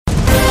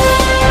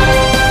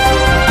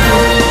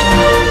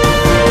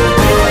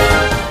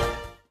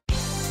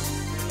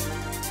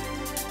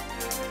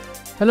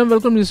Hello and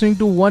welcome listening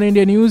to One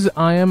India News.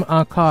 I am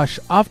Akash.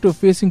 After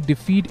facing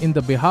defeat in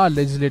the Bihar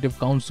Legislative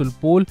Council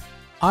poll,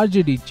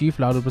 RJD Chief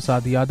Lalu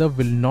Prasad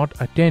will not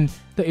attend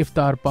the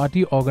Iftar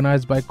party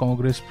organized by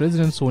Congress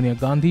President Sonia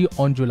Gandhi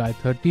on July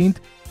 13th,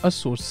 a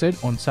source said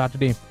on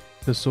Saturday.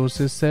 The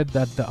sources said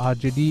that the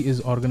RJD is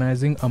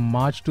organizing a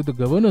march to the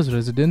governor's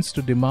residence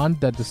to demand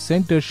that the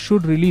centre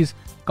should release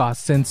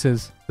caste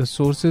census. The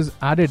sources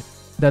added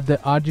that the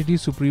RJD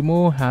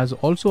supremo has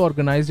also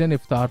organized an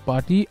Iftar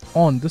party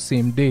on the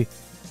same day.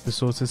 The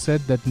sources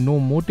said that no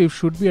motive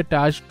should be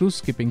attached to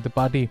skipping the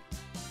party.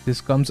 This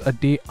comes a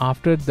day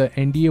after the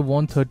NDA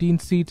won 13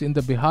 seats in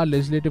the Bihar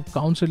Legislative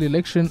Council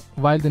election,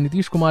 while the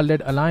Nitish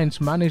Kumar-led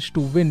alliance managed to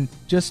win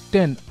just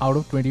 10 out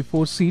of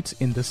 24 seats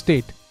in the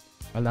state.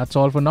 Well, that's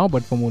all for now,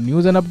 but for more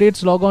news and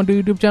updates, log on to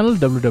YouTube channel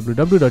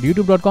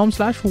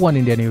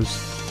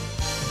www.youtube.com/oneindianews.